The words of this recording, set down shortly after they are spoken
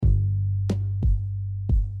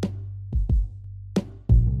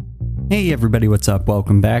Hey everybody, what's up?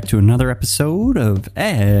 Welcome back to another episode of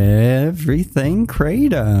Everything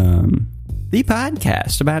Kratom, the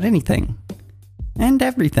podcast about anything and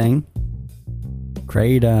everything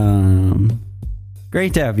Kratom.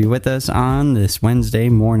 Great to have you with us on this Wednesday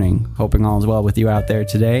morning. Hoping all is well with you out there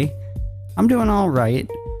today. I'm doing all right.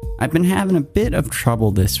 I've been having a bit of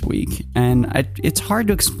trouble this week, and it's hard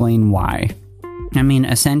to explain why. I mean,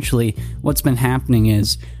 essentially, what's been happening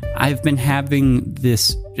is I've been having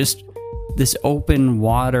this open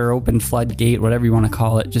water, open floodgate, whatever you want to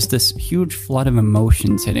call it, just this huge flood of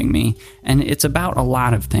emotions hitting me. And it's about a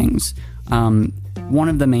lot of things. One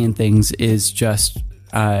of the main things is just,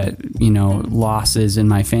 losses in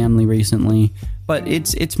my family recently. But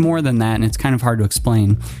it's more than that, and it's kind of hard to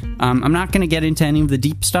explain. I'm not going to get into any of the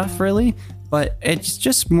deep stuff, really. But it's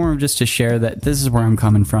just more of just to share that this is where I'm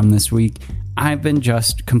coming from this week. I've been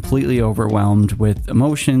just completely overwhelmed with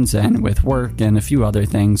emotions and with work and a few other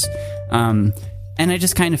things. And I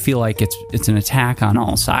just kind of feel like it's an attack on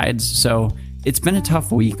all sides. So it's been a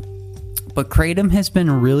tough week, but Kratom has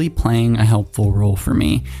been really playing a helpful role for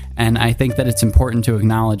me. And I think that it's important to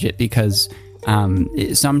acknowledge it because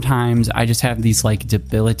sometimes I just have these like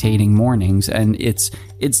debilitating mornings, and it's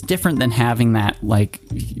different than having that like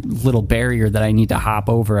little barrier that I need to hop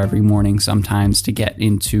over every morning sometimes to get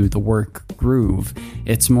into the work groove.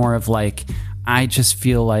 It's more of like I just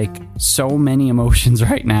feel like so many emotions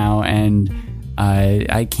right now, and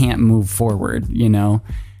I can't move forward, you know.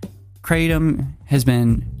 Kratom has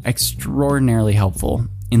been extraordinarily helpful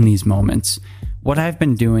in these moments. What I've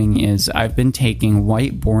been doing is I've been taking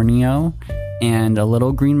white Borneo and a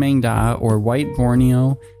little green Mangda, or white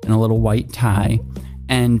Borneo and a little white Thai.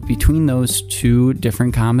 And between those two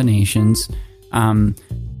different combinations,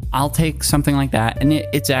 I'll take something like that. And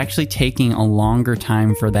it's actually taking a longer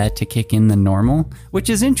time for that to kick in than normal,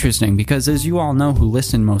 which is interesting because, as you all know who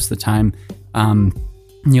listen most of the time,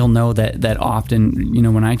 you'll know that often, you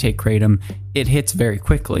know, when I take Kratom, it hits very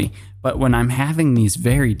quickly. But when I'm having these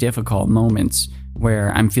very difficult moments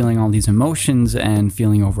where I'm feeling all these emotions and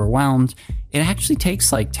feeling overwhelmed, it actually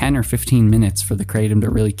takes like 10 or 15 minutes for the Kratom to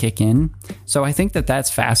really kick in. So I think that that's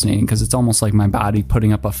fascinating because it's almost like my body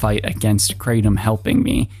putting up a fight against Kratom helping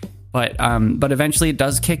me. But eventually it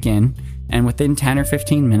does kick in, and within 10 or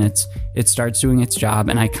 15 minutes, it starts doing its job,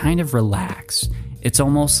 and I kind of relax. It's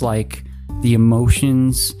almost like the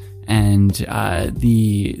emotions and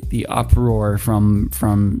the uproar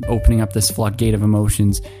from opening up this floodgate of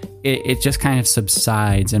emotions, it just kind of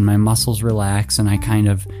subsides, and my muscles relax, and I kind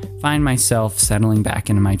of find myself settling back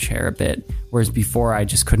into my chair a bit, whereas before I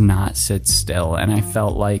just could not sit still, and I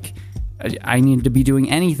felt like I needed to be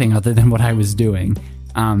doing anything other than what I was doing.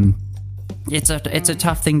 It's a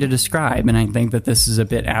tough thing to describe, and I think that this is a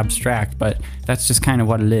bit abstract, but that's just kind of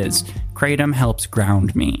what it is. Kratom helps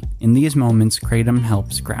ground me. In these moments, Kratom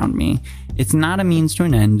helps ground me. It's not a means to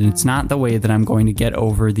an end, and it's not the way that I'm going to get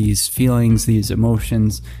over these feelings, these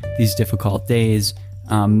emotions, these difficult days.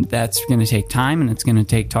 That's going to take time, and it's going to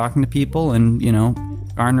take talking to people and, you know,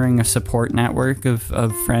 garnering a support network of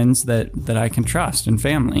friends that I can trust and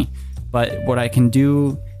family. But what I can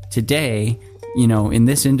do today, you know, in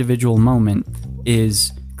this individual moment,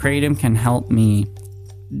 is Kratom can help me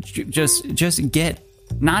just get,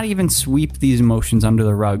 not even sweep these emotions under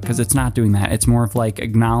the rug, because it's not doing that. It's more of like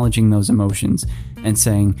acknowledging those emotions and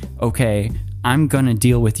saying, okay, I'm going to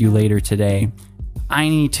deal with you later today. I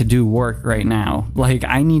need to do work right now. Like,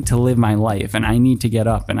 I need to live my life, and I need to get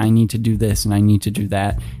up, and I need to do this, and I need to do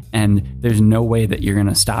that. And there's no way that you're going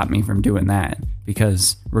to stop me from doing that,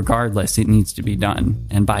 because regardless, it needs to be done.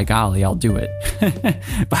 And by golly, I'll do it.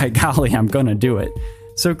 By golly, I'm going to do it.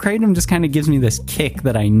 So Kratom just kind of gives me this kick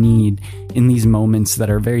that I need in these moments that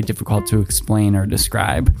are very difficult to explain or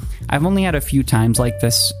describe. I've only had a few times like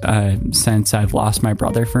this since I've lost my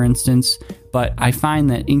brother, for instance, but I find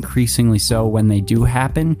that increasingly so when they do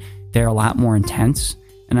happen, they're a lot more intense.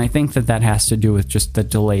 And I think that has to do with just the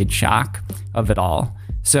delayed shock of it all.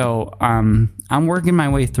 So I'm working my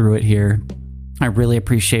way through it here. I really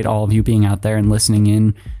appreciate all of you being out there and listening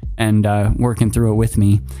in and working through it with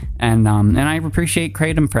me. And I appreciate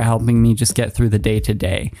Kratom for helping me just get through the day to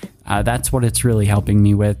day. That's what it's really helping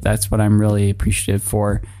me with. That's what I'm really appreciative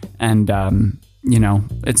for. And, you know,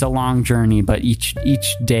 it's a long journey, but each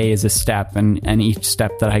day is a step, and each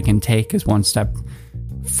step that I can take is one step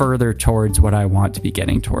further towards what I want to be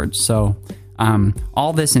getting towards. So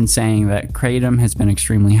all this in saying that Kratom has been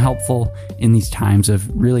extremely helpful in these times of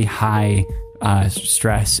really high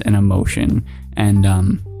stress and emotion.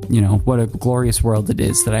 And, you know, what a glorious world it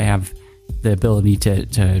is that I have the ability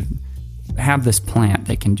to have this plant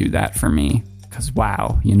that can do that for me. Because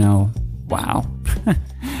wow, you know, wow.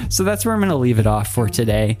 So that's where I'm going to leave it off for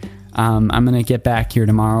today. I'm going to get back here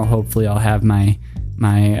tomorrow. Hopefully I'll have my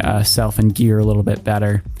self and gear a little bit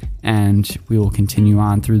better, and we will continue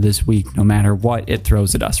on through this week no matter what it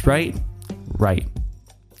throws at us, right? Right.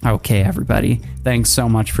 Okay, everybody. Thanks so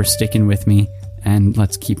much for sticking with me, and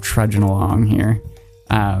let's keep trudging along here.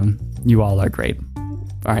 You all are great.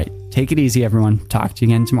 All right. Take it easy, everyone. Talk to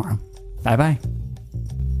you again tomorrow. Bye-bye.